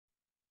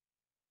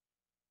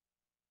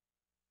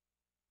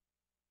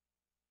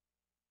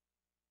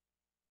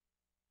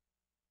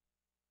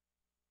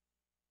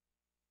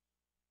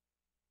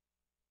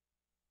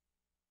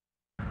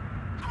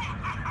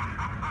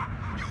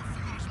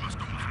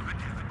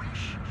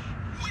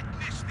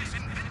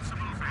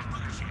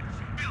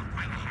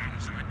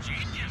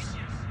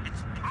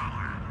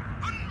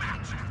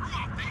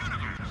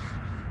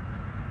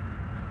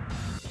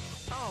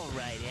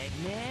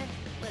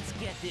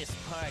Let's get this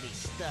party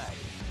started.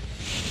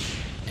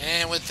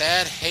 And with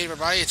that, hey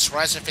everybody, it's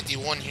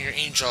Ryzen51 here,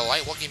 Angel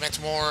Light. Welcome back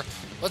to more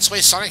Let's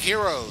Play Sonic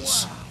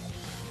Heroes.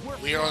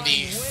 We are on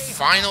the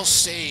final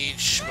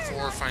stage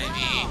before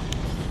finding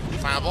the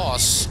final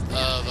boss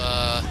of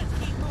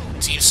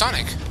Team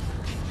Sonic.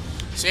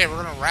 So yeah,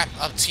 we're gonna wrap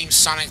up Team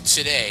Sonic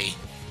today.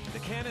 The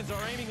cannons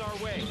are aiming our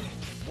way.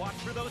 Watch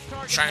for those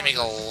targets. Trying to make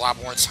a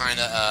lot more time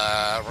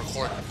to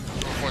record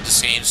this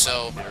game,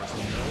 so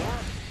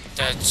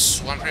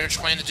that's what I'm pretty much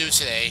planning to do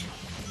today.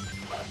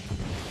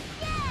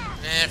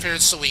 And I figured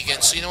it's the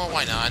weekend, so you know what,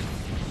 why not?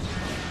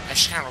 I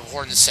should kind of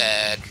record this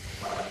at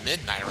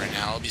midnight right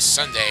now. It'll be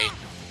Sunday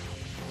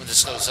when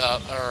this goes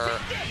up, or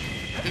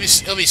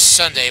it'll be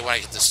Sunday when I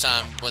get this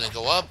done. When it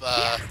go up,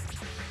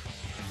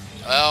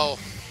 well,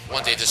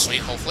 one day this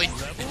week, hopefully.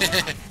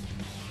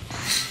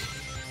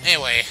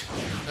 Anyway,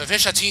 we'll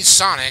finish out Team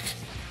Sonic,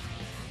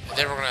 and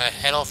then we're gonna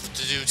head off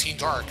to do Team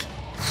Dark,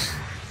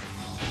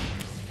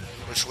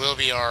 which will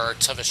be our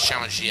toughest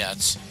challenge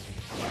yet.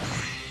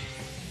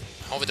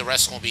 Hopefully the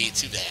rest won't be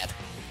too bad.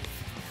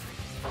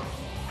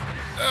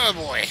 Oh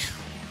boy.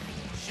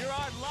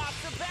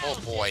 Oh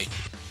boy.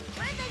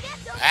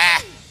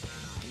 Ah!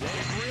 They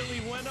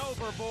really went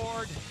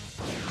overboard.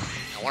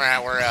 I wonder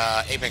how we're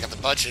Eggman got the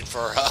budget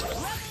for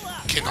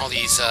getting all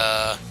these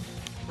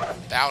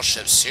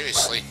battleships.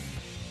 Seriously.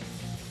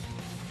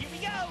 Here we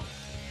go.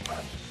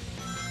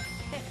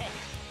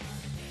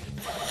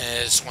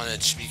 I just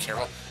wanted to be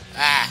careful.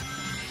 Ah!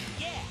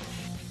 Yeah.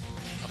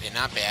 Okay,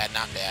 not bad,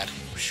 not bad.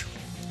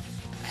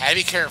 I had to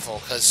be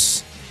careful,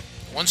 because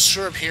one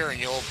screw up here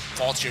and you'll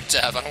fall to your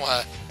death. I don't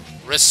want to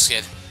risk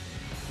it.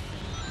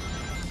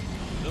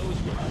 Those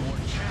were more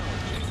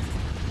challenging.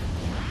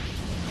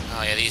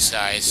 Oh yeah, these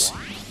guys.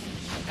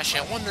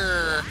 Actually, I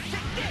wonder...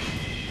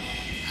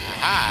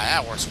 Aha,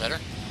 that works better.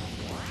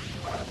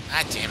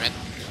 Ah, damn it.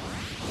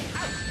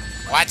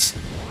 What?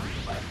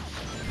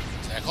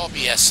 Did I call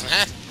BS on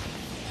that?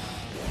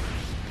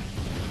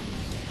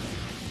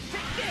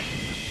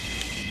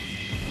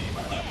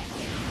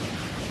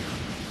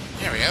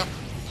 There we go.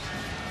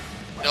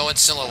 No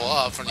instant level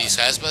up from these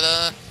guys, but,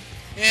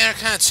 yeah, they're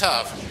kind of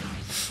tough.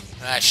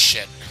 Ah,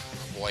 shit.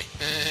 Oh, boy.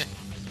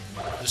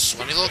 Just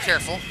want to be a little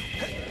careful.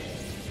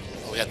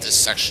 Oh, we got this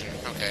section.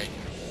 Okay.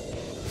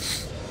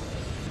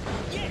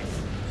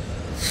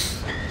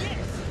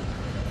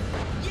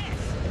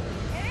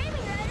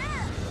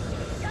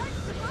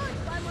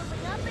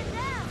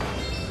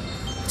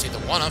 Take the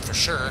one up for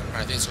sure.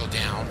 Alright, things go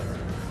down.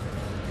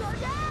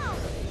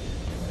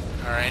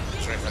 Alright,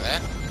 just ready for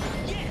that.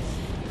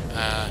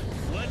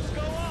 Let's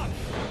go up.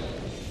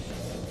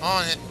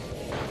 On it.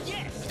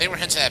 They were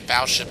heading to that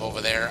battleship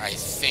over there, I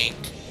think.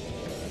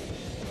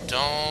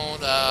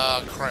 Don't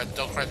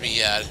correct me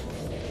yet.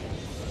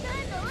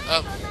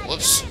 Oh,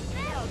 whoops.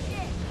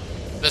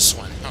 This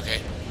one,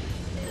 okay.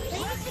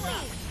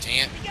 Dang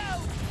it.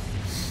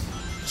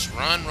 Just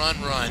run,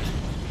 run, run.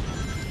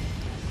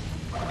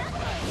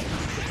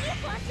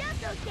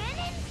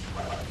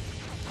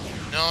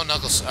 No,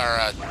 Knuckles,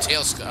 or,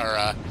 Tails,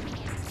 or,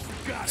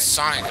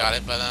 Sonic got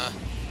it, but,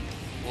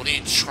 we'll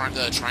need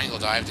the triangle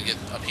dive to get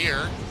up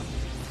here.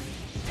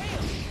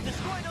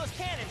 Destroy those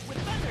cannons with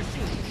thunder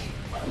shoot.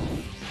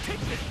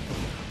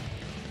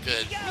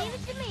 Good. Leave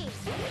it to me.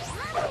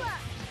 Level up.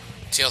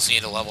 Tails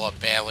need to level up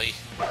badly.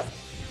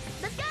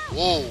 Let's go.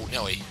 Whoa,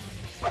 no way.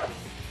 All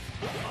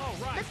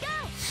right. Let's go.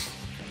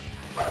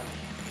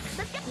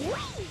 Let's go.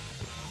 Whee!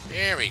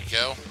 There we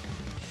go.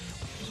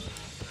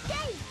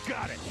 Yay!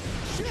 Got it.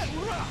 Shit,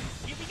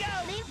 rough. Here we go.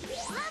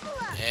 Level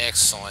up.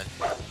 Excellent.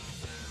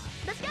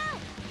 Let's go.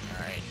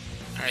 Alright.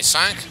 Alright,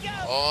 Sonic.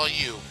 All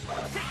you.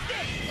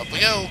 Up we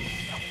go.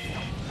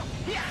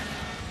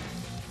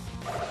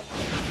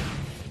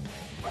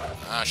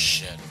 Ah,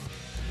 shit.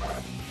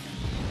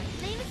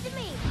 Leave it to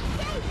me.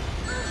 Yay!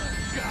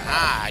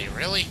 Ah, you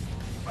really?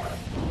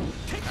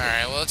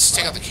 Alright, well, let's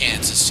take out the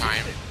cannons this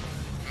time.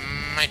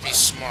 Might be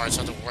smart,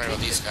 so I don't have to worry about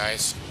these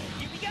guys.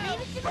 Here we go.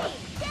 Leave it to me.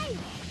 Yay!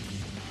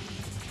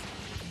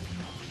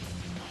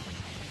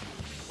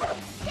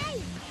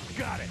 Yay!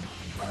 Got it.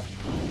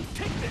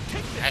 Take this.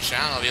 Actually, I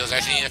don't know if he was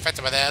actually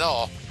affected by that at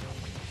all.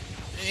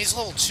 And he's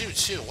level 2,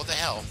 too. What the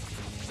hell?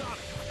 Sonic,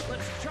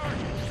 let's charge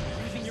it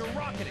using your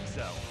rocket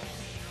excel.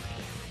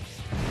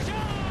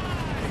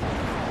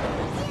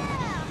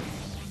 Yeah!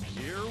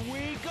 Here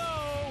we go.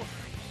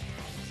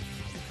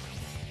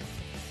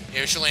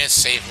 Yeah, we should land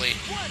safely.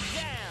 One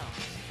down.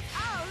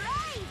 All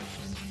right.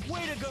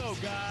 Way to go,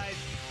 guys.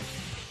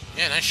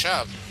 Yeah, nice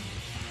job.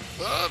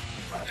 Ah,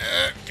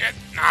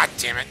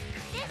 damn it.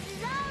 This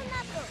is all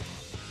Knuckles.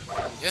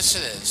 Yes,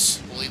 it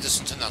is. We'll leave this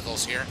one to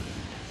Knuckles here.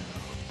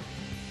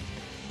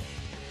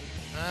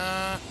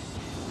 Yeah,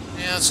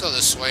 let's go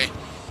this way.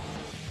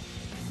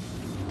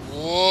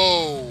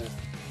 Whoa.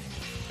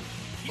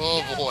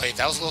 Oh boy,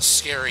 that was a little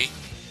scary.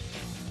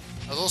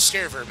 A little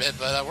scary for a bit,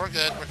 but we're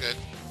good, we're good.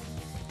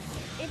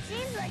 It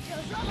seems like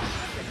those robots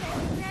are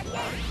protecting that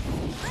gate.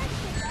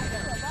 Let's get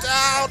that robot.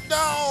 Oh,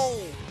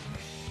 no!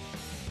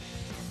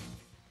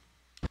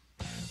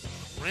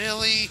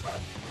 Really?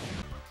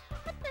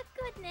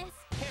 business.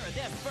 Care of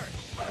them first.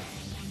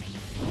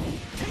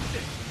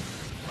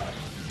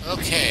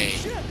 Okay.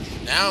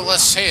 Now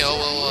let's hail.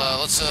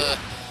 Let's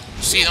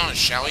proceed on,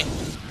 shall we?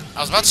 I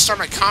was about to start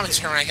my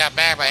commentary when I got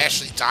back, but I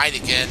actually died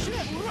again,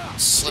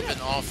 slipping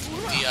off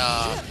the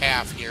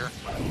path here.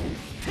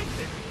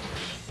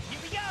 Here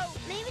we go.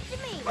 Leave it to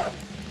me.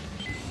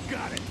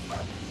 Got it.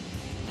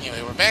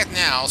 Anyway, we're back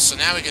now, so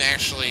now we can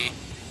actually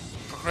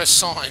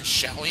progress on,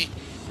 shall we?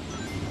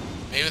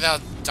 Maybe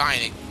without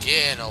dying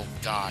again. Oh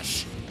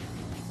gosh.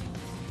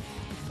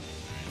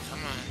 Come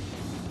on.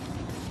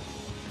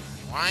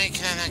 Why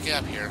can I not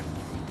get up here?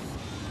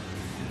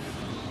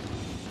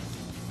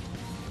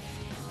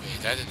 Wait,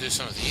 did I have to do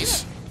some of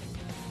these?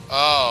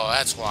 Oh,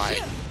 that's why.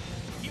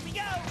 Here we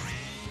go.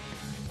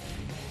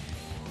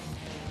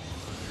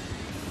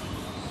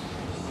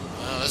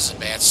 Oh, this is a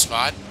bad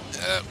spot.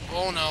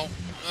 Oh no.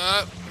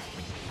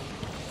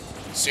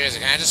 Seriously,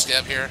 can I just get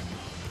up here?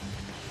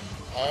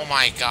 Oh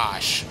my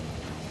gosh.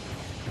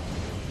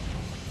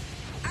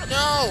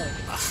 No!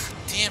 Ugh,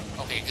 damn.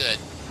 Okay, good.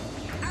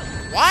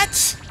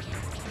 What?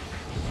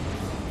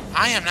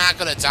 I am not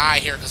gonna die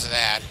here because of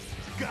that.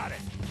 Got it.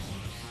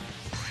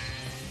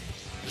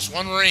 Just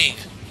one ring.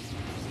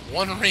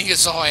 One ring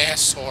is all I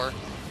asked for.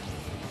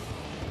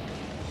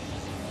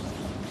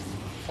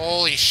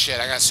 Holy shit,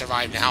 I gotta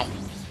survive now.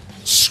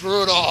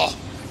 Screw it all.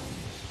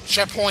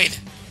 Checkpoint.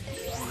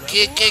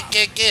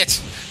 Get.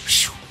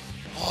 Phew.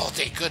 Oh,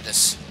 thank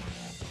goodness.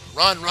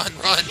 Run. Run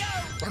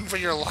for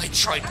your life,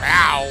 Troy.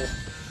 Ow.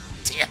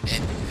 Damn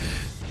it.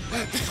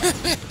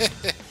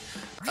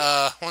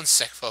 1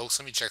 sec, folks.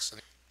 Let me check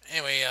something.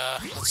 Anyway,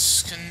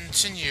 let's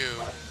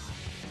continue.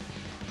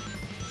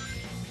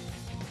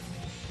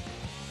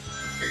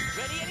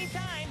 Ready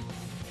anytime.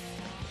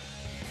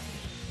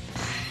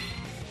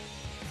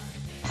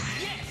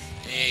 Yes.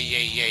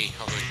 Yay.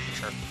 Okay,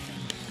 sure.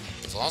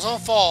 As long as I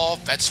don't fall,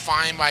 that's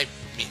fine by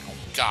me. Oh,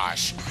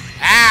 gosh.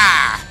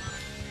 Ah!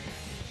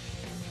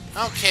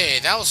 Okay,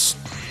 that was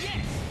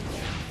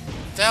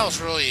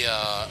really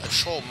a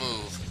troll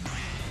move.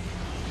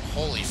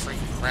 Holy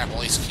freaking crap,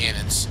 all these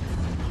cannons.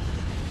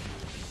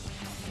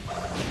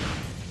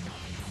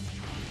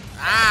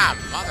 Ah,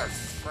 mother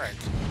frick.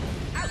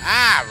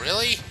 Ah,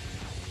 really?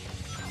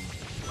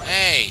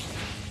 Hey,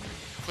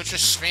 quit your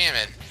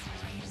spamming.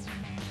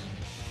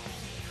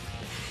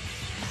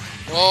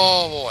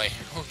 Oh boy.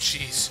 Oh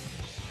jeez.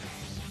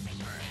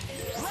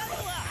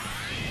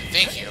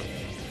 Thank you.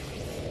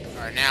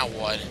 Alright, now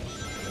what?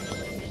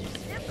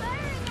 They're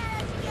firing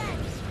at us again.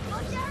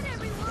 Watch out,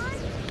 everyone.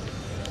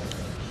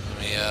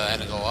 We had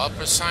to go up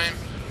this time.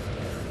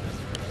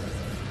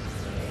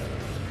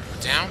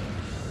 Down?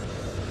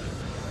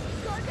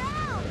 Go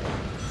down.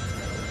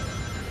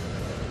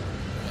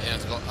 I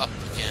have to go up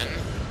again.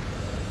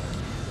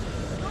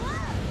 Go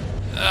up.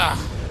 Ugh.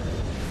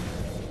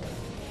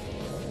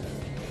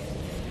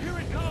 Here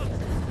it comes.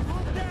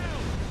 Move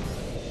down.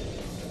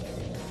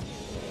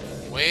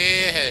 Way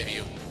ahead of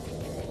you.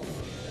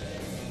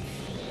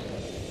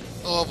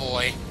 Oh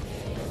boy.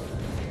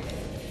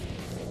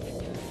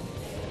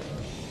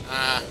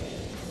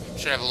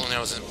 Should have a balloon that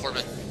was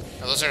important.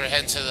 Now those are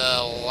heading to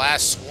the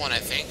last one, I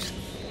think.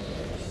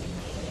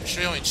 There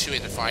should be only 2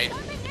 in the fight.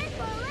 Coming in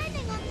for a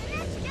landing on the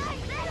next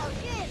giant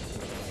battleship.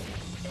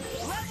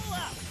 Level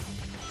up.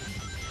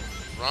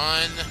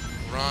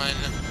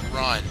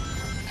 Run.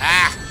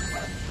 Ah!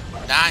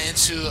 Not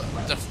into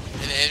the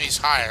enemy's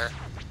higher.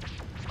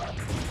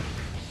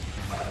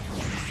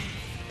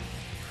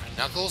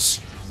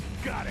 Knuckles?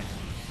 Got it.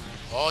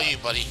 All you,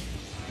 buddy.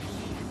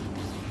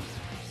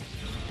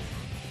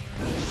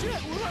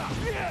 Shit, we're up.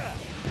 Yeah.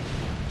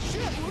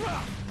 Shit, we're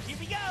up. Here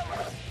we go.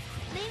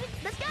 Leave it.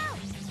 Let's go.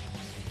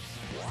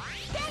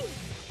 Stay.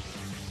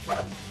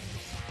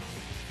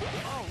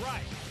 All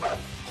right.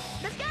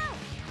 Let's go.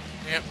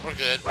 Yep, we're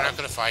good. We're not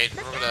gonna fight.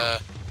 We're gonna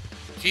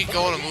keep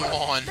going and move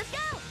on. Let's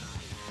go.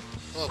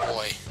 Oh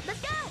boy.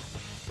 Let's go.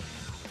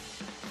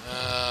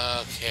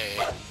 Okay.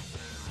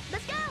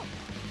 Let's go.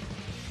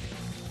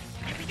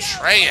 Here we go.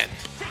 Traying.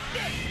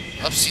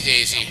 Upsy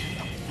daisy.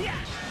 Yeah.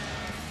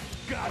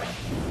 Got it.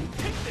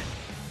 Take this.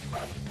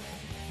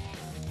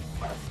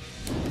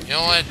 You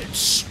know what?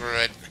 Screw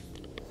it.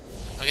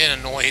 I'm getting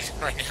annoyed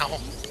right now.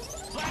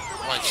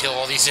 I want to kill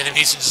all these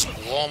enemies and just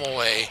blow them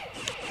away.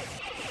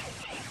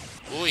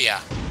 Ooh,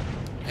 yeah.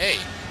 Hey.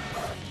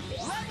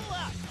 Level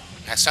up.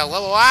 Max out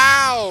level.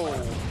 Wow!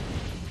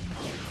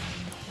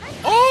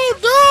 Oh,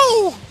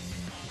 no!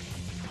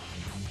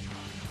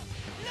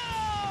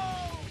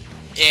 No.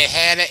 It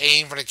had to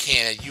aim for the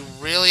cannon. You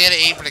really had to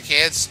aim for the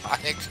cannon,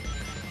 Sonic?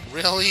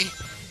 Really?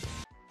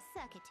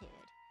 Suckitude.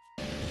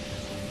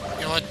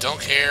 You know what? Don't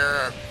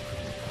care.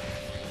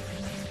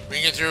 We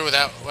can get through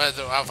without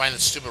finding the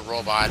stupid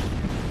robot.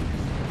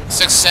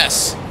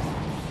 Success!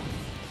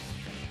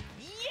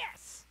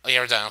 Yes. Oh, yeah,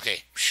 we're done.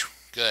 Okay. Phew.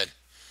 Good.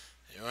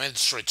 We only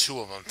destroyed 2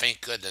 of them.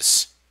 Thank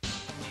goodness.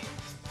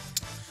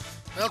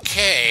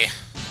 Okay.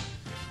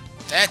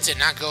 That did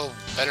not go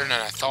better than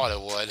I thought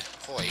it would.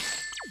 Boy.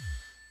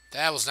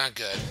 That was not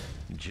good.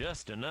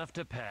 Just enough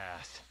to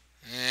pass.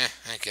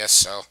 I guess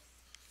so.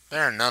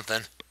 Better than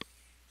nothing.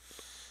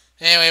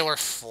 Anyway, we're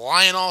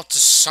flying off to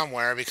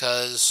somewhere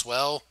because,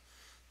 well,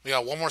 we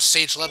got one more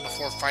stage left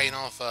before fighting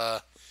off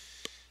the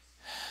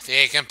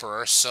Egg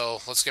Emperor. So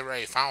let's get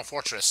ready. Final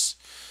Fortress.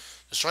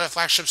 Destroy the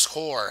flagship's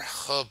core.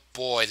 Oh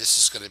boy, this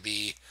is going to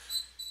be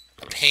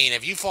a pain.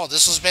 If you thought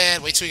this was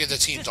bad, wait till we get to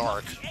Team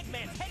Dark.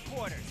 Eggman's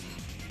headquarters.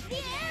 The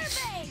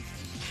airbase!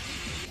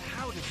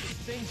 How does this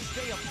thing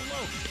stay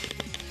afloat?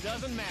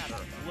 Doesn't matter.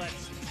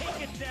 Let's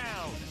take it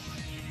down.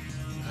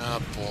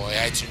 Oh boy,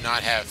 I do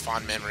not have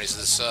fond memories of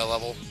this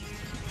level.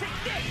 Take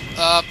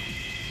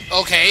this.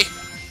 Okay.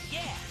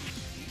 Yeah.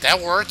 That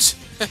worked.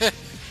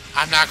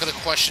 I'm not going to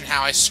question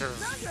how I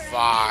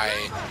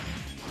survive.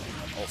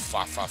 Oh,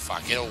 fuck, fuck,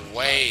 fuck. Get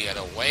away, get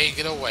away,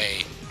 get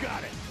away.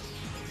 Got it.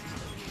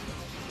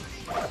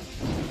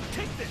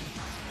 Take this.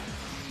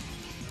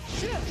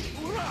 Shit!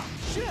 Hurrah!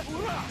 Shit!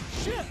 Hurrah!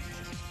 Shit!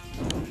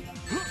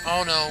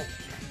 Oh, no.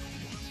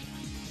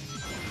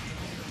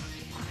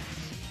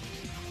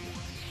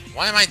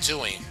 What am I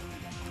doing?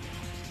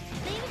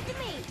 Leave it to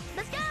me.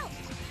 Let's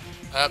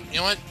go! You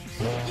know what?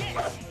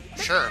 Yes.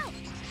 Sure.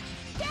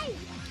 Yay!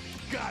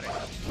 Got it.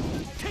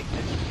 Take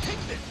this.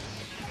 Take this.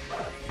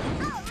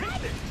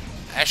 Take this.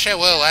 Actually, I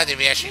will let if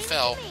he actually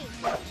fell.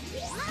 Level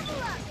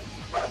up!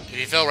 If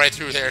he fell right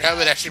through there, that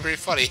would actually be pretty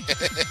funny.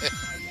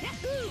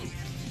 Yahoo.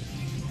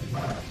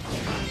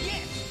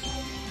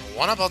 Yes.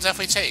 One up I'll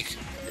definitely take.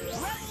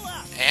 Level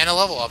up. And a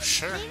level up,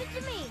 sure. Leave it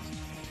to me.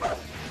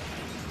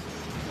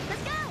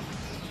 Let's go!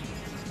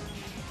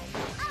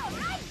 All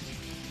right!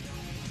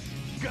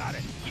 Got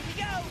it. Here we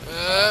go.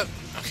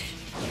 Okay.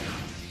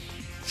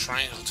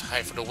 Triangle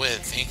tie for the win,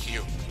 thank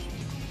you.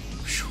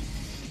 Whew.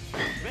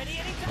 Ready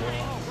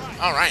anytime.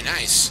 All right. Alright,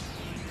 nice.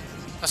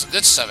 That's some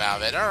good stuff out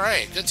of it.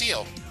 Alright, good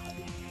deal.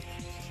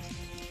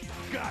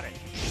 Got it.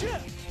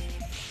 Shit!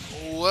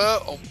 Whoa.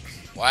 Oh,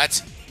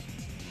 what?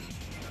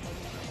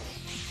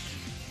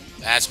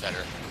 That's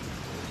better.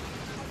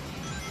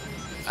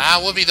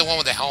 We'll be the one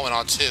with the helmet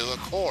on, too, of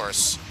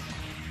course.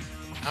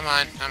 Come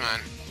on, come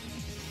on.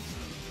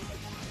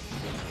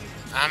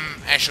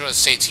 I'm actually going to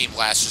say Team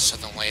Blast or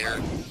something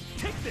later.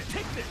 Take this.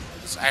 Take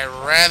this. I'd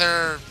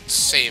rather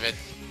save it.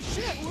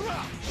 Shit!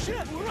 Hurrah!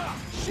 Shit! Hurrah!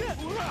 Shit!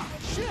 Hurrah!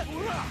 Shit!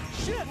 Hurrah!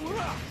 Shit!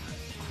 Hurrah!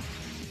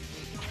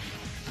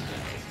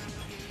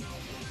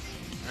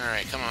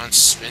 Alright, come on,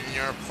 swing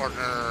your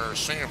partner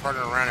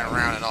around and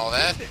around and all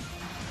that.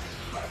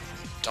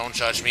 Don't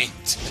judge me.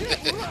 Shit!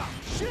 Hurrah!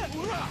 Shit!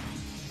 Hurrah!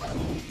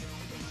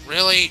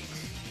 Really?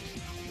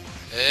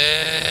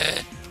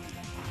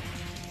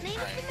 Leave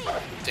Alright, it to me.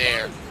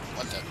 there.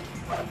 What the?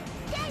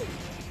 Yay!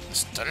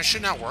 Does Thunder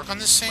should not work on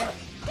this thing?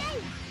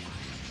 Yay!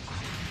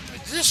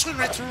 Did this swing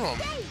right through him?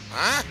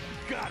 Huh?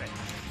 Got it.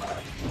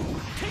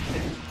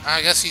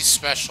 I guess he's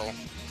special.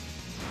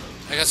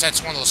 I guess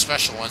that's one of those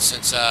special ones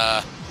since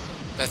that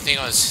thing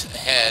on his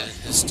head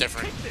is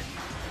different.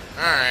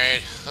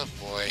 Alright. Oh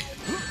boy.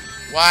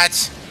 What?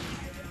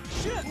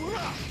 Shit!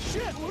 Hurrah!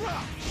 Shit!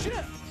 Hurrah!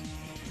 Shit!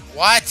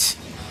 What?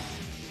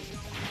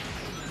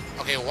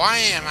 Okay, why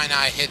am I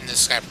not hitting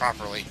this guy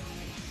properly?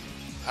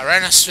 I'd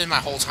rather not spend my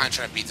whole time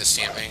trying to beat this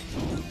damn thing.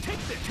 Take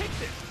this. Take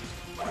this.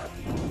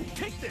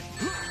 Take this.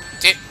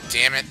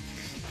 Damn it.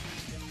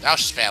 That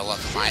was just bad luck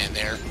on my end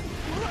there.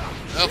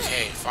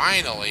 Okay,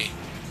 finally.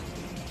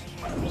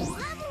 Level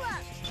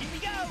up! Here we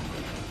go.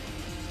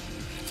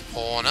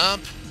 Pulling up.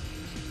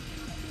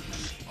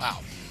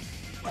 Wow.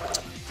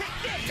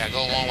 Gotta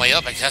go a long way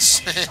up, I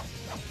guess.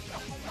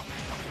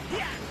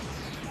 Yeah.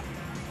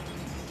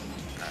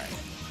 Alright.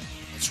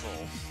 Let's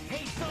roll.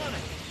 Hey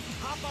Sonic,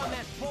 hop on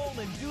that pole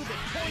and do the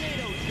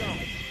tornado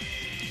jump.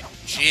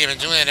 Gee, I've been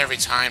doing it every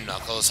time,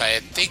 Knuckles. I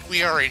think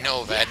we already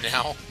know that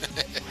now. Oh,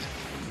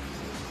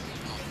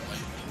 boy.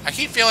 I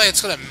keep feeling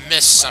it's gonna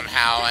miss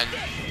somehow, and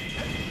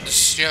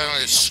just feeling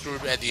like it's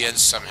screwed at the end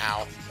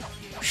somehow.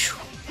 Whew.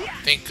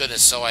 Thank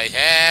goodness, so I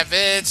have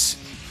it.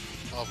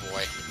 Oh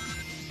boy.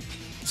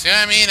 See what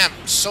I mean?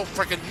 I'm so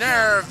freaking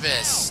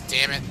nervous.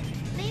 Damn it.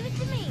 Leave it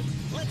to me.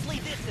 Let's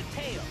leave this to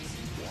Tails.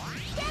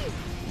 Yay!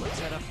 Let's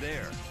head up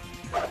there.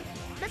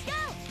 Let's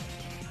go!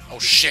 Oh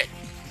shit.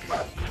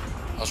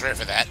 I was ready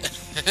for that.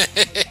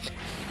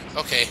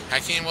 Okay, I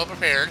came well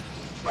prepared.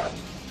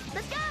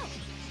 Let's go!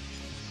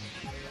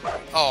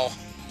 Oh.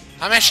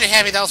 I'm actually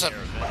happy that was a...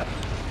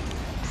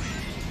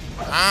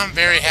 I'm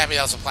very happy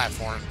that was a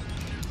platform.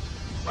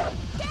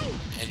 Yay!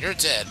 And you're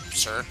dead,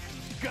 sir.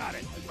 Got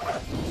it.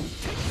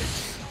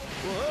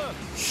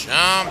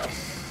 Jump.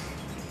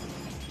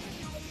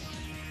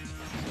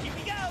 Here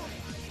we go.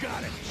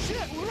 Got it.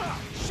 Shit! Hurrah!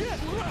 Shit!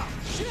 Hurrah!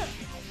 Shit!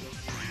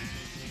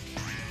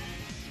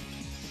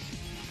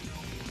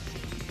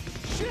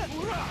 Shit!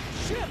 Hurrah!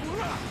 Shit!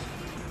 Hurrah!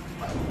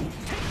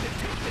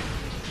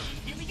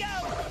 Here we go.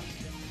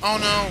 Oh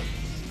no.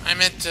 I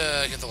meant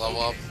to get the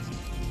level up.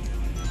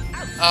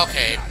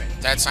 Okay,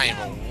 that's not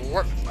even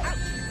work.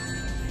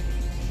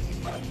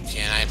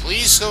 Can I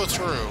please go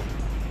through?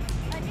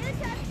 A new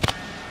touch.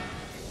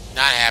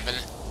 Not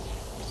happening.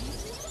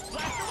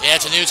 Yeah,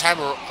 it's a new type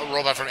of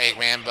robot from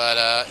Eggman, but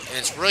and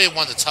it's really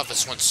one of the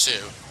toughest ones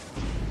too.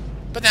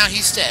 But now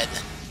he's dead.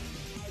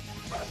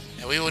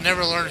 And we will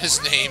never learn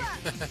his name.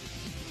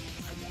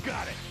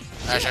 Got it.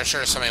 Actually, I'm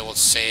sure somebody will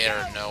say it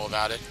or know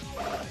about it.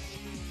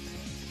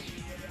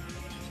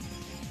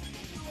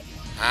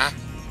 Huh?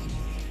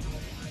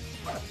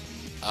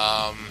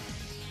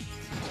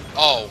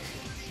 Oh.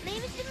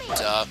 Leave it to me.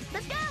 Duh.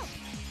 Let's go.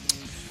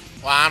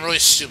 Well, I'm really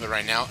stupid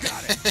right now. I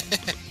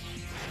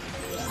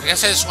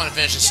guess I just want to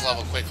finish this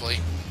level quickly.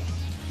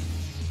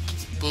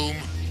 Boom.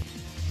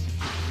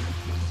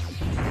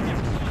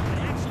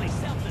 Actually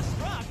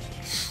self-destruct.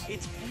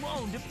 It's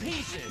blown to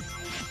pieces.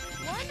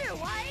 Wonder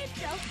why it's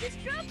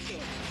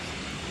self-destructive.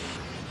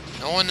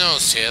 No one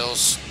knows,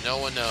 Tails. No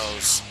one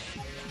knows.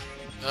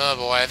 Oh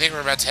boy, I think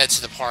we're about to head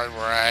to the part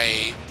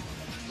where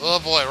oh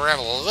boy, we're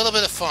having a little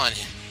bit of fun.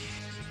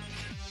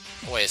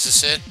 Oh, wait, is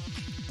this it?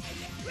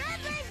 Red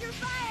laser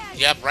fire.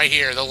 Yep, right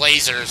here, the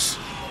lasers.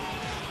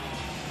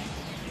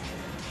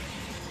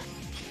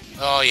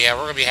 Oh yeah,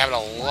 we're gonna be having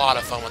a lot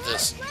of fun with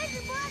this.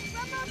 Laser blast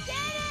from the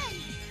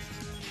cannon.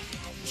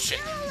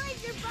 Shit. Yellow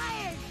laser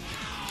fire.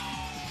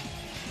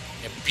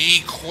 Yeah,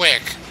 be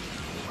quick.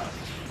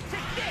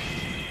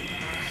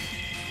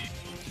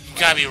 You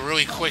gotta be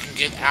really quick and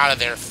get out of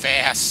there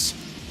fast.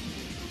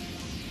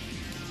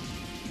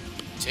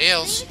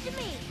 Tails. Leave it to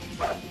me.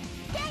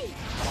 Hey.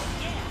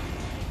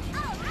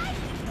 All right.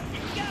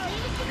 Here we go.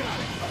 Leave it to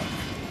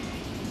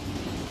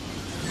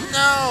me.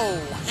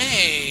 No!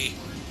 Hey!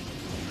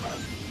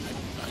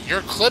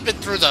 You're clipping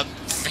through the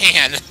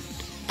fan.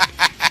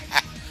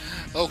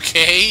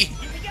 Okay.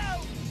 Here we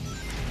go.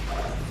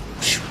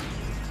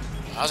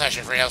 I was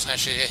actually afraid I was going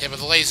to get hit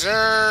with a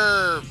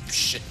laser.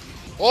 Shit.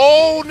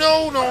 Oh,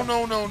 no, no,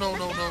 no, no, no,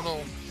 no, no,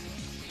 no.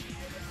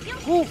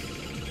 Whew.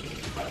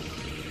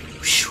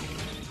 Phew.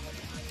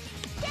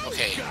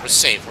 Okay, we're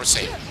safe, we're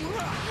safe.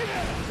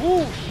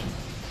 Woo.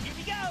 Here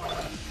we go.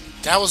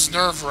 That was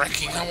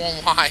nerve-wracking, I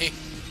won't lie.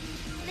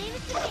 Leave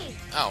it to me.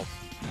 Oh,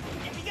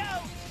 Here we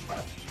go.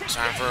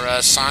 time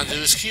for Sonic to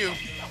do his cue.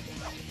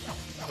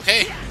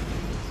 Okay.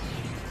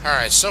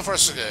 Alright, so far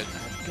so good.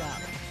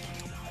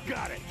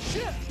 Got it.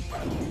 Shit.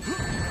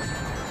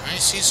 I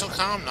seem so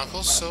calm,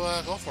 Knuckles, so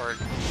go for it.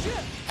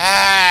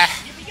 Ah!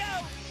 Here we go.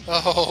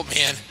 Oh,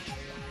 man.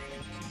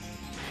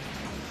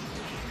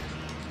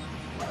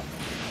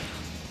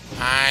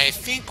 I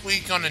think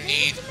we're gonna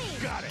need...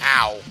 Got it.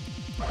 Ow.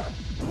 I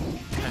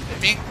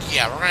think,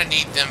 yeah, we're gonna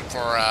need them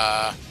for,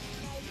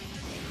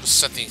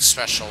 something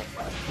special.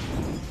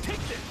 Take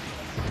this.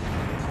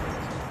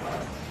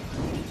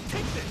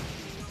 Take this.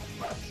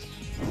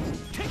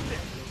 Take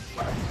this.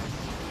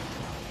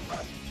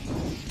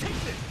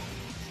 Take this.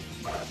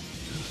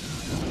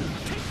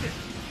 Take this.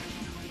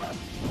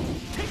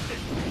 Take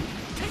this.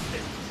 Take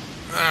this.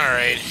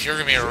 Alright, you're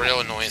gonna be a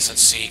real annoyance.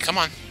 Let's see. Come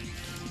on.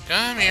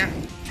 Come here.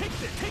 Take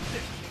this. Take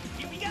this.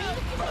 Here we go.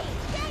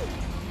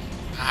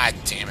 Ah,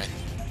 damn it.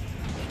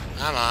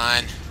 Come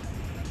on.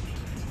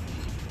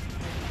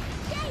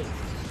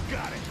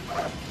 Got it.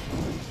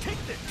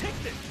 Take this.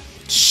 Take this.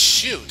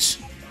 Shoot.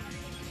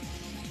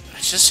 I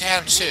just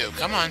had him too.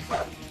 Come on.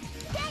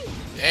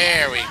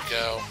 There we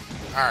go.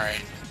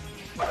 Alright.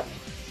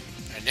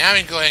 Alright, now we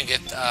can go ahead and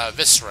get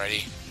this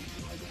ready.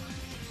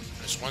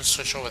 There's one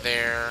switch over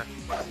there.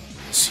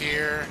 This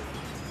here.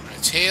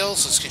 Alright,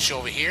 Tails, let's get you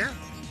over here.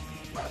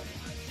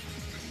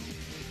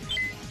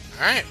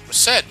 Alright, we're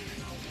set.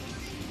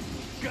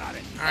 Got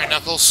it. Alright,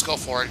 Knuckles, go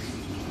for it.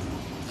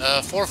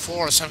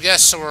 4-4, so I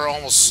guess we're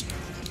almost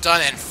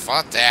done, and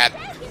fuck that. You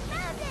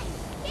found it.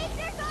 Keep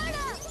your guard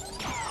up.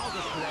 I'll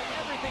destroy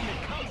everything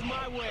that comes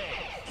my way.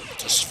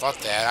 Just fuck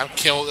that. I'm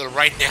killing it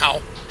right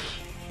now.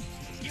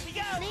 Here we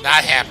go.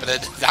 Not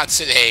happening. Not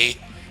today.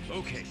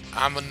 Okay.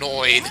 I'm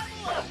annoyed.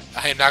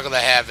 I am not gonna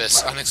have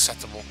this.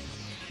 Unacceptable.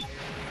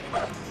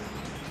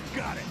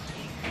 Got it.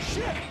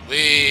 Shit.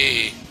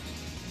 Wait,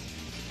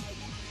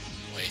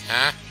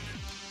 huh?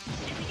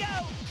 Here we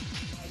go.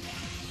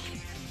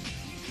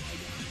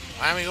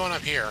 Why am we going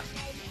up here?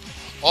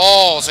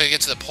 Oh, so you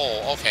get to the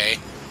pole. Okay.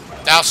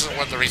 That was one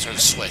of the reasons for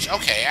the switch.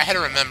 Okay, I had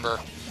to remember.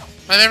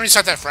 My memory's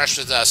not that fresh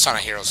with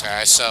Sonic Heroes,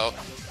 guys, so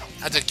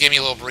I have to give me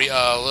a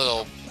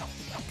little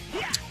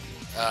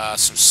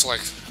some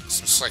slick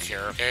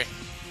here, okay?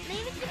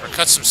 Leave it to Or me.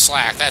 cut some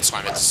slack, that's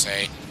what I meant to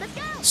say. Let's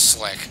go.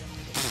 Slick.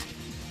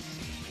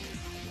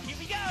 Here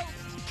we go.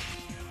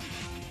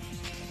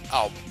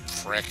 Oh,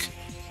 frick.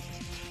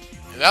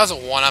 If that was a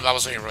 1-up, I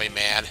was getting really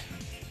mad.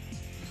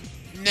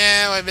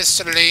 No, I missed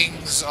the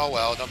lings. Oh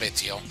well, no big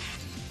deal.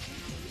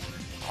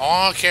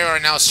 All I care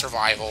right now is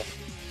survival.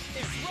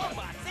 There's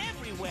robots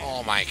everywhere.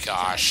 Oh my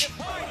gosh.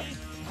 Party.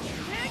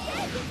 There it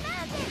is. You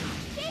found it.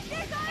 Keep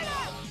your guard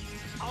up.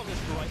 I'll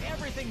destroy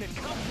everything that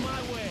comes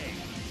my way.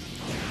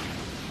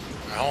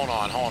 Hold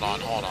on, hold on,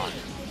 hold on.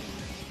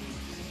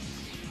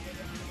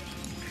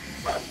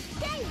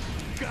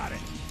 Got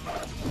it.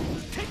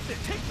 Take this.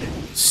 Take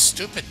this.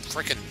 Stupid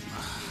freaking.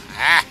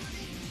 Ah!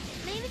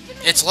 Leave it to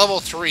me. It's level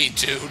 3,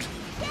 dude.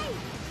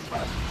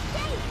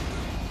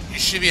 You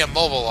should be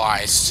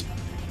immobilized.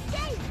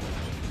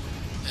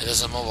 It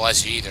doesn't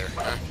immobilize you either,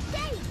 huh?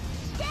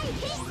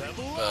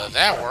 Level.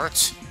 That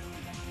worked.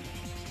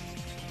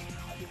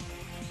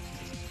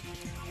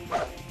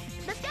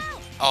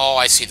 Oh,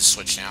 I see the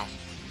switch now.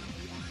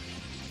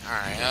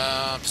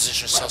 Alright,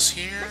 position ourselves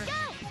here.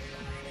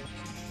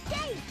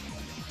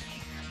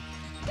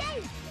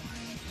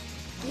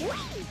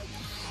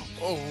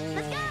 Oh.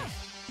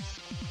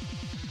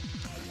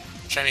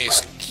 Trying to be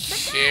as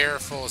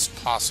careful as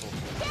possible.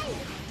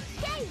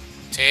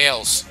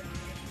 Tails.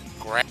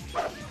 Grab.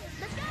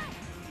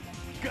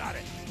 Got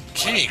it.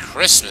 Jimmy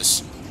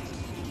Christmas.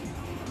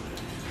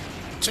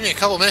 Took me a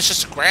couple minutes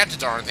just to grab the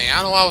darn thing. I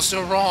don't know what I was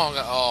doing wrong.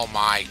 Oh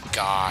my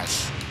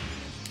gosh.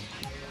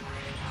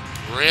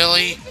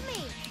 Really?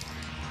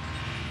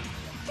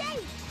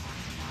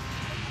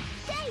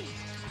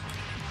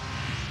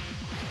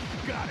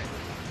 Got it.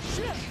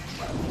 Shit.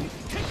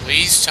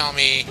 Please tell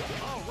me.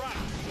 All right.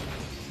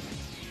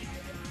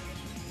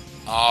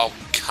 Oh,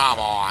 come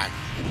on.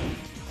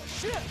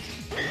 Shit.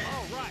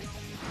 All right.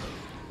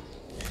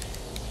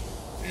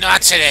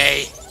 Not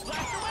today.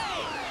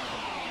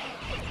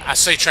 I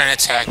saw you trying to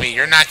attack me.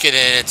 You're not getting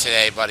in it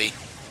today, buddy.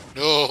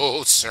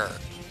 No, sir.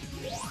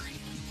 Alright.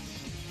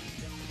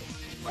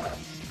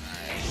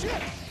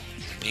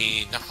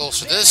 Need Knuckles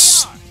for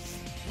this.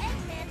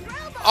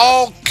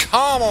 Oh,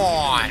 come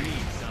on.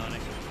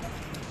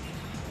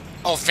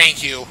 Oh,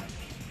 thank you.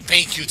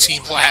 Thank you,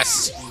 Team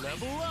Blast.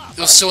 It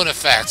was still in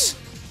effect.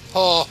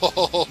 Oh,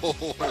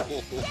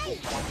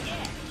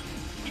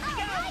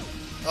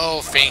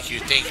 oh, thank you,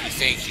 thank you,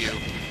 thank you.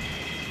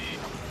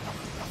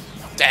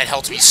 That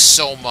helped me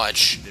so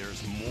much.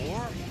 There's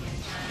more.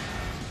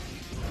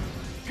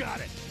 Got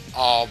it.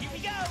 Oh,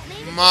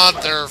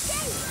 mother.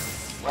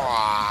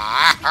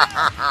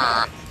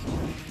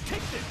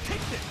 Kicked it.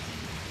 Kicked it.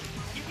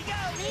 Here we go.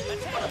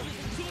 Let's have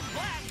using Team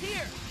Blast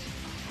here.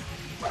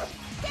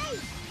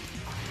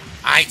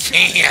 I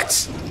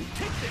can't.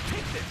 Kicked it.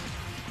 Kicked it.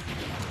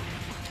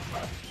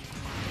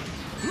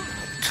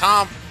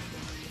 Come.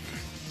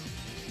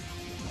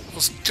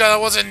 I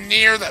wasn't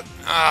near the.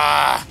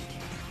 Oh.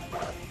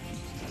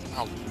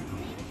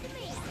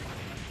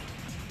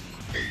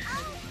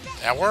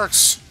 That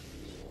works.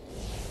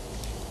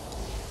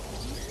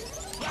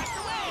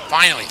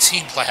 Finally,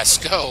 Team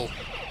Blast, go.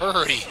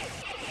 Hurry.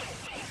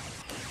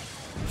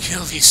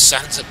 Kill these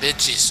sons of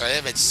bitches for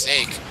heaven's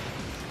sake.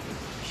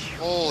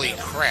 Holy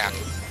crap.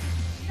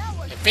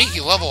 And thank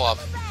you, level up.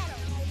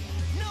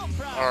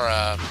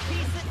 Or,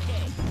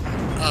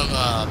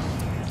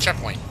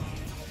 checkpoint.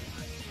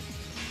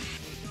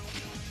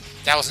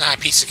 That was not a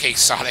piece of cake,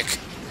 Sonic.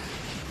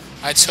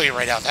 I tell you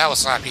right now, that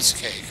was not a piece of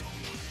cake.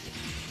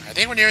 I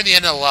think we're near the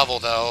end of the level,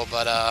 though,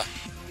 but,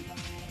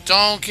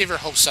 don't give your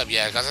hopes up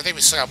yet, because I think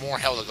we still got more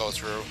hell to go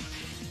through.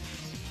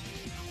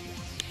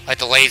 Like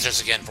the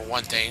lasers again, for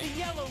one thing. The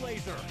yellow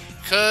laser.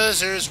 Because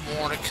there's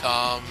more to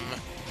come.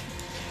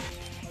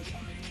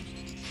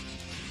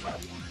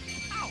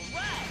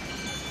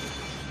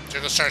 They're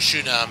going to start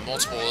shooting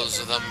multiples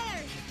of them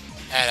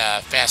at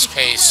a fast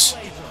pace.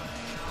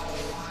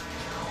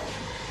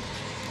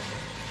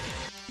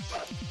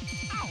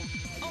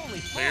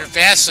 But you're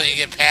fast so you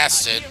get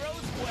past it.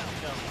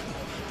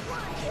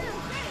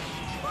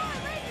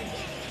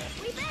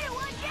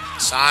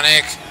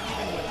 Sonic.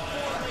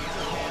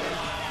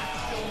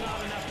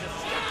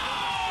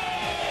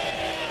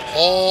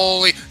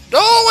 Holy...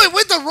 No, it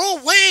went the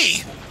wrong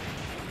way!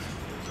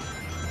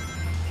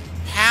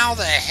 How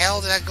the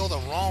hell did that go the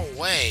wrong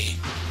way?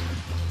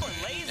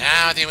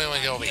 Now I think we want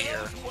to go over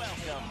here.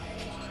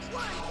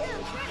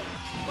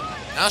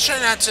 Now let's try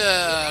not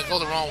to go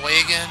the wrong way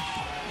again.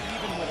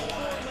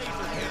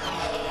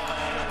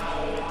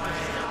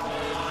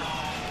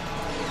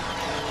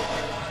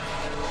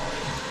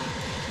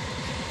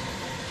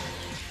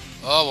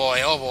 Oh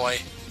boy, oh boy.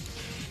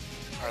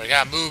 Alright, we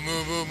gotta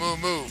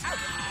move.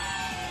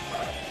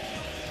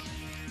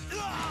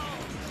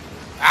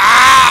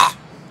 Ah!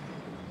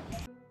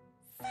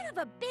 Son of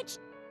a bitch,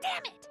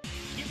 damn it!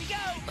 Here we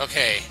go.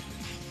 Okay.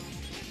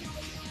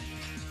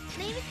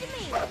 Leave it to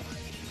me.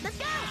 Let's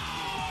go!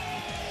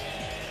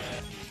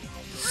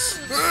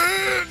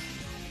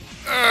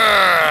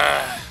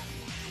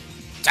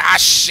 Ah,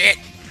 shit!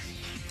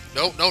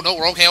 No,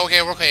 we're okay,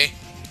 we're okay.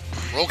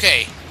 We're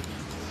okay.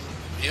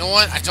 You know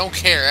what? I don't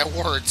care, that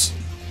works.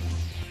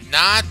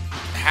 Not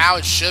how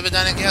it should have been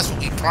done, I guess, but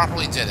we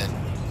properly did it.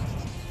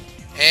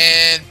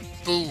 And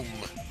boom.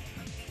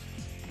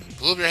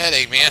 Blew up your head,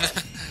 Eggman.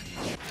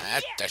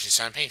 That actually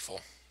sounded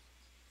painful.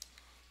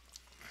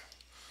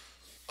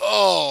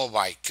 Oh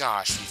my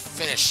gosh, we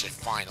finished it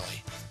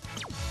finally.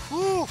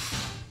 Whew.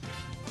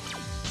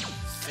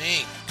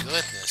 Thank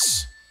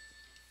goodness.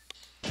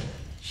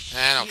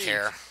 I don't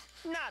care.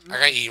 I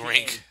got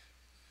E-Rink.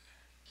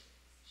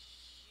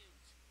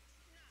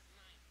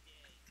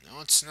 No,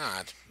 it's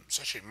not. It's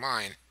actually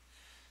mine.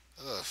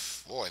 Ugh,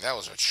 boy, that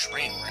was a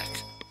train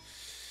wreck.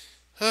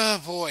 Oh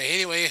boy,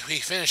 anyway, we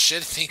finished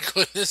it, thank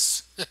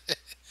goodness.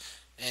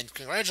 And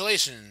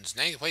congratulations,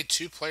 now you can play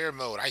two-player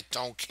mode. I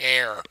don't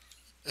care.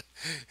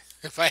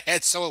 If I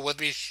had someone with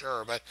me,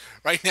 sure, but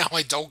right now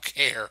I don't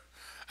care.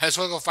 I just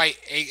want to go fight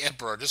Egg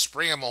Emperor. Just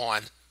bring him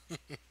on. This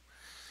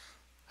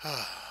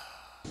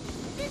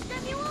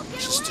time you won't get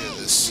Let's just do away.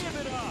 this. Give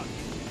it up.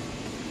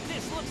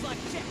 This Looks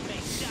like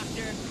checkmate,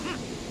 Doctor.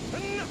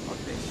 Enough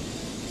of this!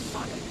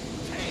 Sonic,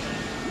 Tail,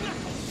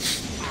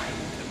 Knuckles! I'm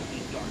to be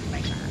your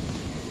maker!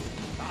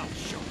 I'll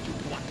show you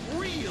what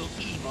real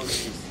evil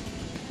is!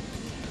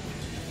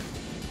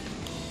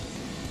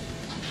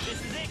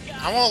 This is it, guys.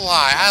 I won't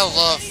lie, I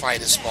love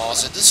fighting this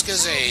boss, and this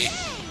is a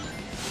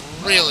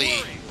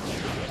really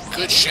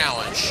good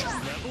challenge.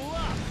 Level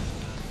up.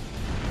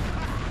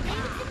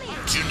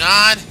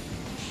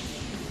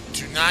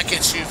 Do not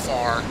get too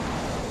far.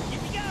 Here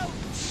we go.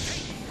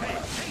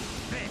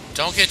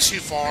 Don't get too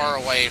far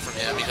away from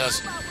him,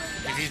 because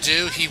if you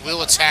do, he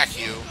will attack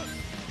you,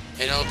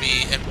 and it'll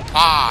be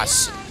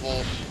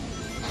impossible.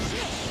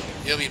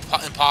 It'll be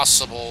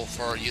impossible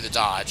for you to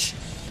dodge.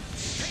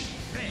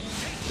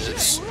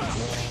 Oops.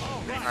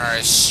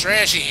 Alright,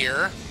 strategy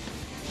here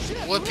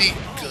would be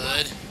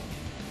good.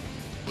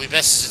 Would be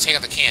best to take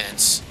out the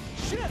cannons.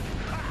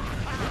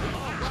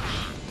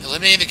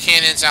 Eliminating the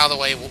cannons out of the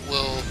way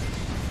will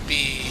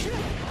be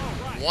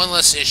one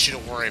less issue to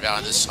worry about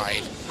in this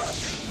fight.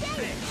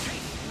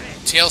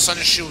 Tails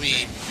Thunder Shoe will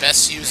be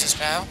best to use this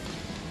battle.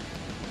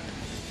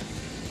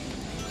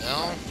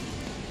 No.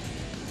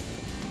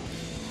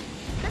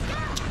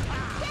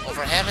 Well,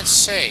 for heaven's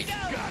sake.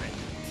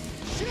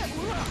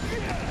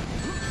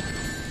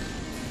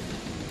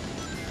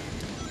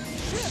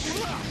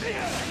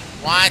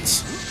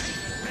 What?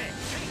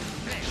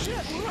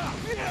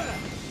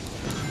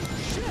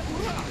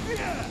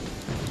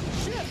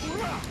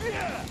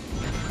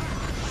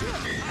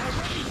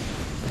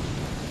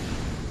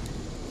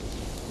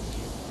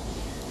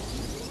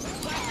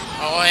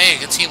 Oh, hey,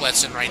 good team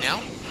lets in right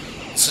now.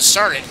 Let's get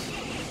started.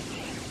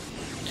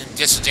 And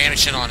get some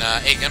damage in on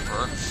Egg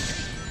Emperor.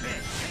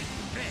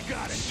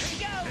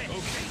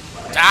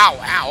 Ow,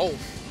 ow.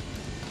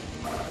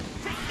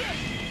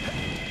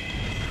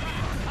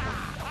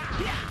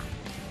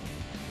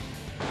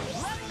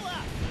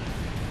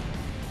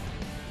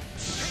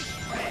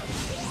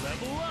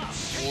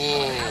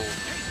 Whoa.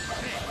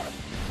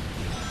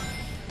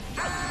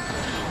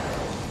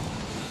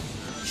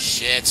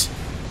 Shit.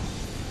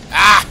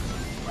 Ah!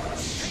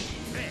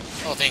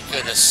 Oh, thank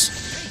goodness.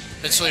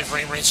 Eventually,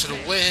 frame rates to the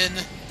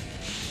win.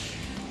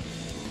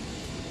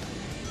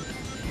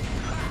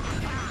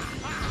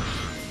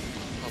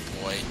 Oh,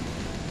 boy.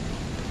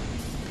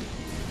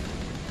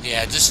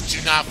 Yeah, just do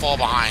not fall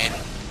behind,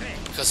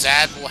 because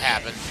that will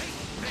happen.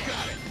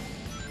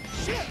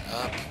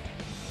 Up.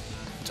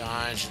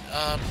 Dodge.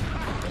 Up.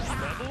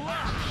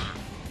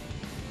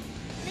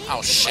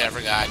 Oh, shit, I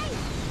forgot.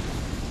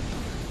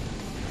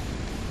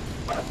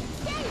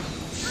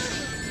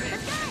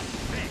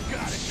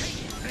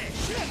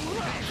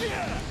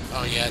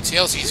 Oh yeah,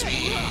 Tails needs to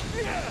be. I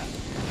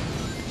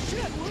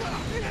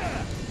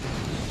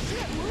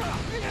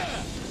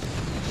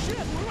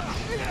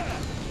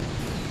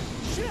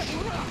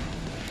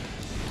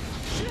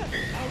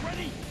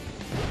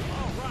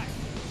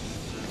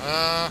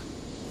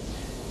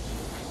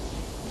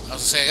was gonna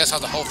say, I guess I'll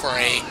have to hope for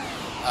a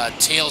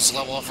Tails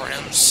level up for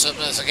him, so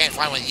I can't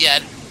find one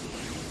yet.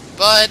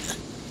 But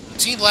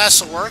Team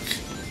Blast will work.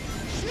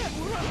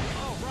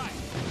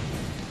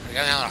 I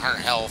got another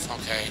 100 health,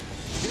 okay.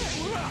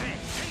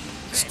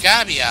 It's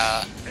gotta be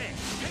a...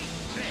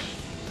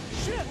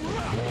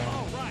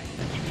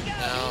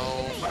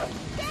 No.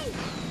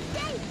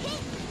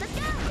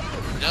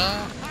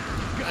 No.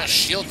 Got a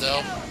shield,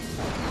 though.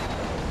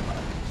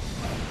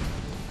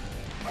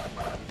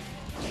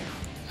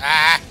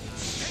 Ah!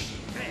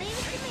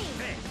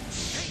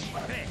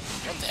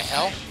 What the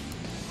hell?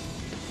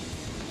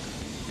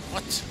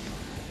 What?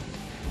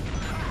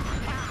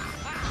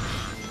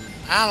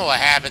 I don't know what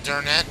happened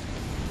during that.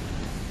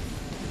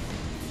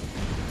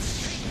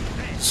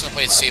 Just gonna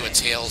play it safe with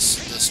Tails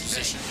in this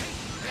position.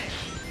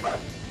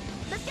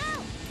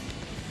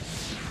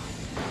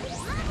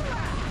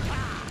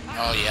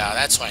 Oh yeah,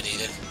 that's what I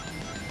needed.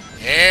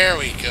 There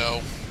we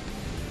go.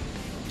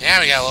 Now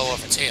we got a level up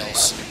for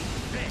Tails.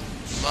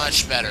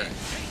 Much better.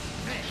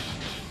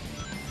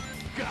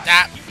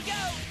 That.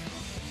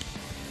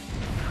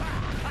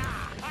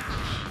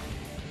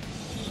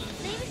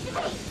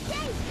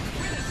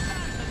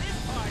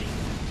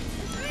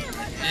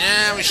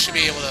 Yeah, we should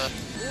be able to.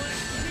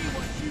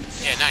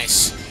 Yeah,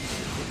 nice.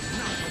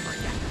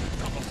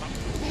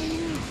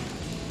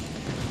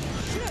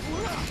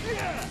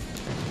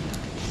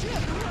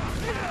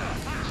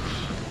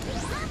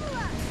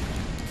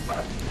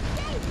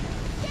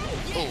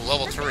 Oh,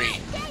 level 3.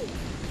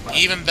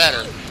 Even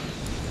better.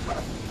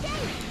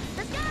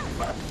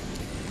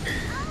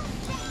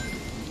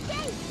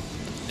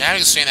 Now you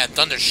can stand that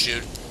Thunder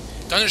Shoot.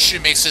 Thunder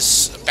Shoot makes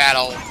this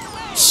battle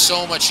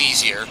so much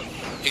easier.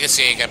 You can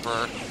see Egg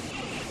Emperor.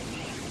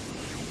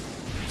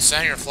 So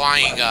now you're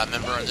flying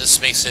member, and this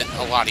makes it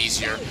a lot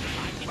easier.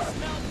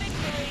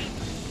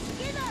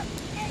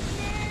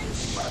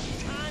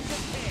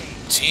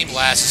 Team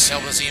Blast is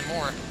helping us even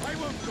more.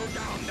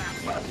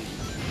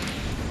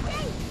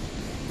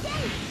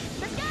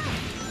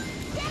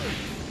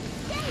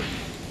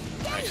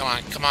 Alright, come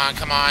on, come on,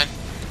 come on.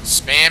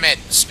 Spam it.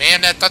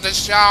 Spam that Thunder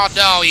Shot.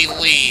 No, he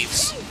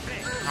leaves.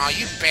 Aw,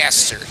 you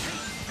bastard.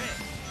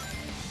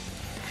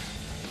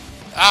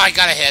 Ah, I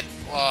got a hit.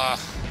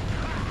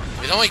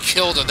 If it only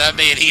killed him, that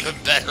made it even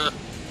better.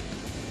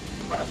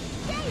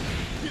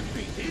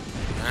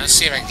 Let's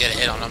see if I can get a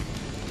hit on him.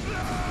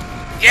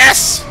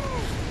 Yes!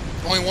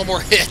 Only one more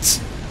hit.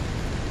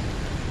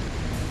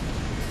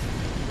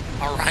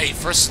 Alright,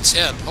 first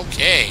attempt.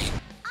 Okay.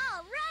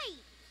 Alright!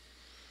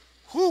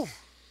 Whew.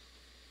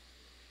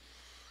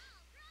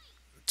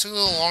 Took a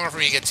little longer for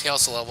me to get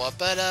Tails to level up,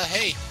 but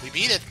hey, we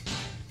beat it.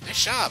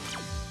 Nice job.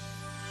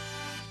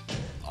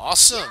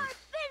 Awesome.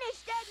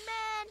 Finished,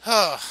 Eggman!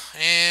 Huh,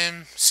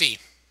 and C.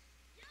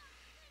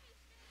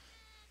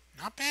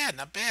 Not bad,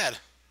 not bad.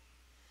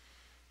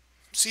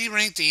 C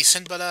ranked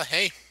decent, but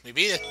hey, we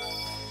beat it.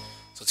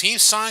 So Team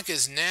Sonic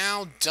is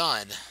now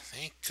done.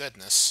 Thank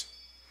goodness.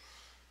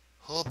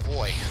 Oh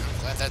boy, I'm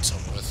glad that's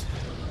over with.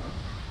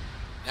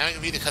 Now we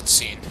can read the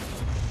cutscene.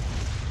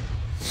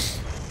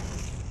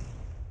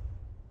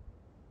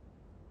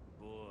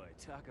 Boy,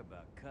 talk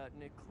about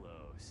cutting it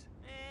close.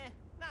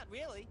 Not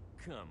really.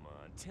 Come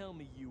on, tell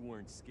me you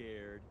weren't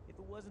scared. If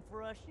it wasn't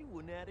for us, you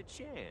wouldn't have had a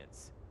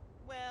chance.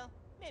 Well,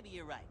 maybe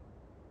you're right.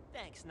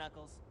 Thanks,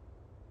 Knuckles.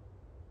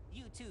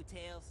 You too,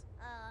 Tails.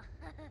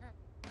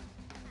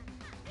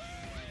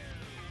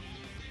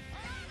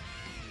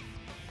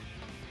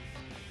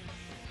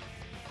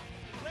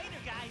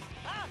 Later, guys.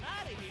 I'm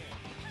out of here.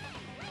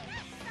 Wait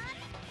up, Sonic!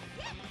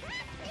 Get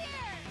back here!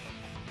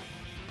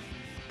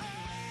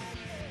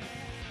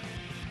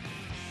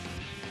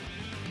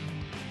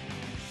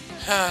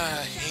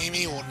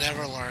 Amy will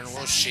never learn,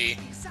 will she?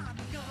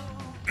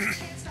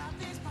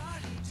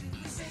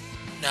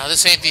 Now,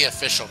 this ain't the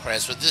official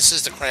credits, but this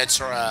is the credits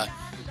for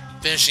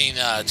finishing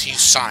Team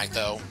Sonic,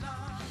 though.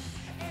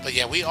 But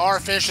yeah, we are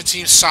finished with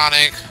Team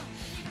Sonic,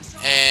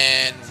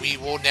 and we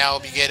will now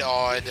begin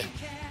on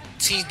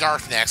Team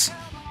Dark next.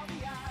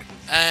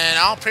 And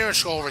I'll pretty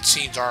much go over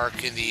Team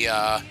Dark in the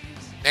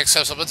next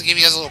episode, but to give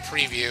you guys a little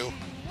preview,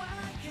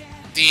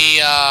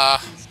 the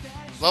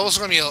levels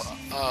are going to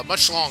be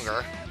much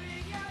longer.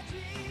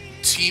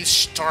 Team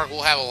Dark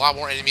will have a lot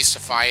more enemies to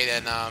fight,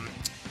 and yeah,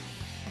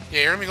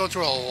 you're going to be going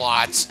through a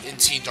lot in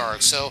Team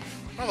Dark, so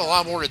we have a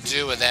lot more to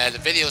do with that. The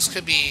videos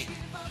could be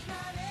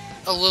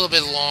a little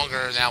bit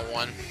longer than that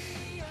one.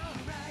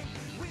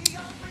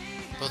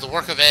 But the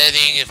work of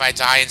editing, if I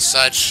die and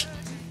such,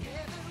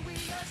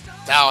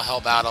 that'll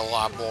help out a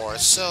lot more,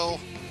 so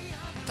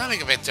that'll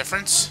make a big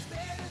difference.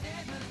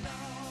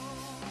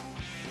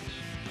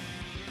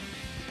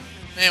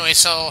 Anyway,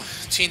 so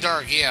Team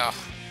Dark, yeah.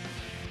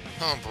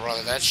 Oh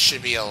brother, that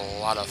should be a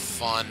lot of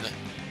fun.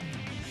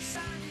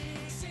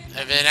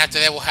 And then after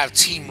that we'll have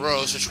Team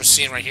Rose, which we're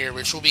seeing right here,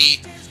 which will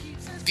be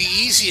the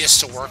easiest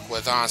to work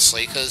with,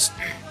 honestly, because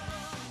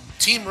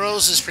Team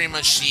Rose is pretty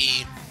much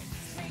the...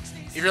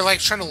 If you're like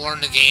trying to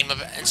learn the game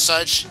and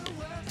such,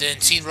 then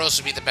Team Rose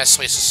would be the best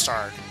place to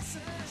start.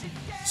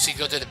 So you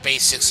go to the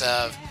basics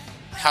of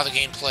how the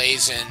game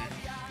plays and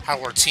how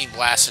to work Team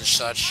Blast and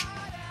such.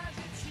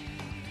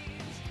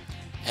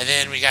 And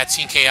then we got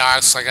Team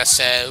Chaos, like I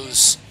said,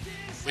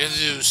 we have to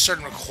do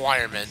certain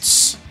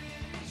requirements.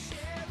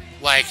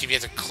 Like if you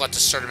have to collect a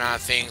certain amount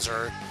of things,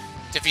 or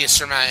defeat a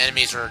certain amount of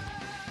enemies, or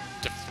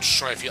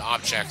destroy a few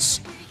objects.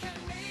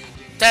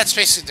 That's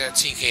basically the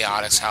Team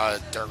Chaotix, how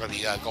they're going to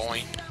be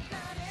going.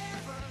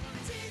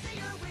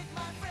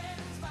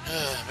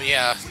 But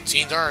yeah,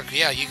 Team Dark,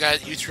 yeah, you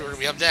three are going to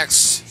be up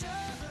next.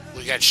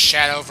 We got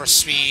Shadow for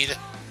speed,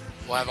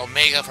 we'll have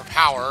Omega for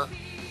power,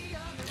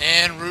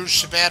 and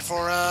Rouge Sabat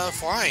for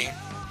flying.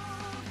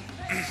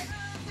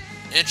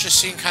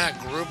 Interesting kind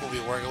of group we'll be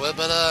working with,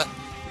 but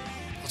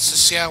let's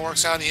just see how it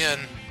works out in the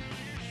end.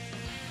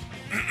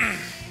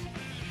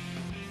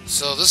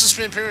 So this has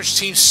been pretty much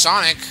Team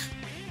Sonic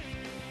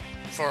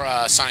for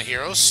Sonic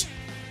Heroes.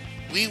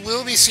 We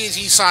will be seeing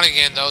Team Sonic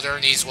again, though,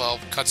 during these, well,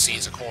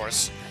 cutscenes, of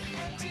course.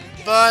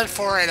 But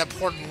for an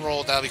important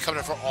role that'll be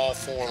coming for all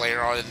four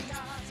later on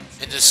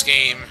in this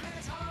game.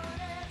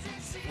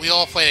 We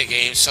all play the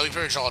game, so we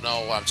pretty much all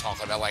know what I'm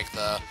talking about, like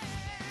the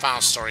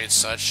final story and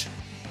such.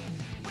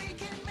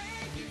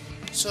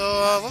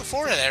 So, look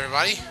forward to that,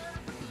 everybody.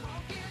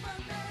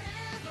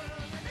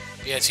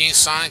 Yeah, Team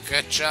Sonic,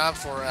 good job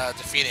for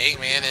defeating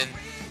Eggman and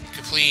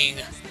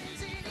completing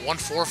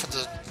 1/4 of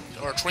the,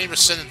 or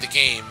 20% of the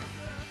game.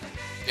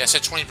 Yeah, I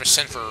said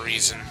 20% for a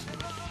reason.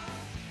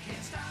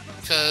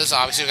 Because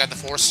obviously we got the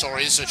 4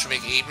 stories, which will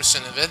make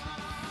 80% of it.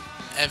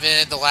 And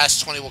then the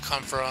last 20 will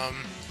come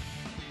from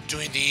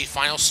doing the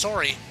final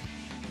story.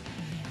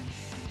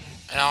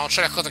 And I'll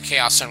try to click the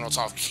Chaos Emeralds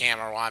off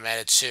camera while I'm at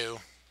it too.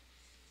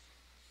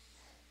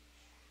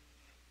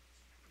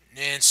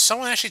 And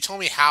someone actually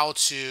told me how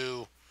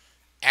to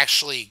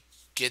actually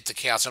get the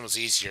Chaos Emeralds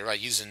easier by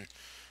using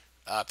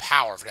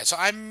power for that. So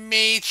I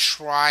may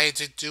try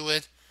to do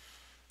it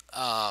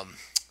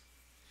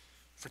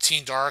for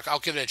Team Dark. I'll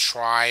give it a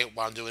try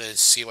while I'm doing it and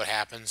see what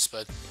happens.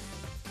 But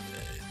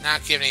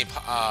not giving any,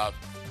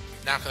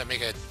 not going to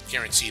make a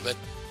guarantee, but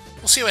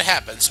we'll see what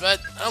happens.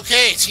 But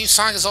okay, Team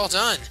Sonic is all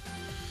done.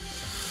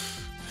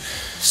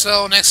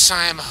 So next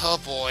time,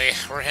 oh boy,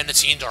 we're heading to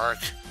Team Dark.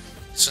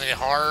 It's gonna get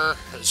harder.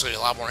 There's gonna be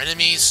a lot more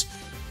enemies.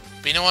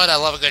 But you know what? I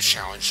love a good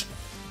challenge.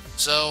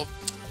 So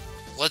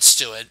let's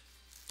do it.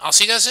 I'll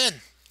see you guys in.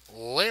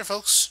 Later,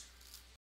 folks.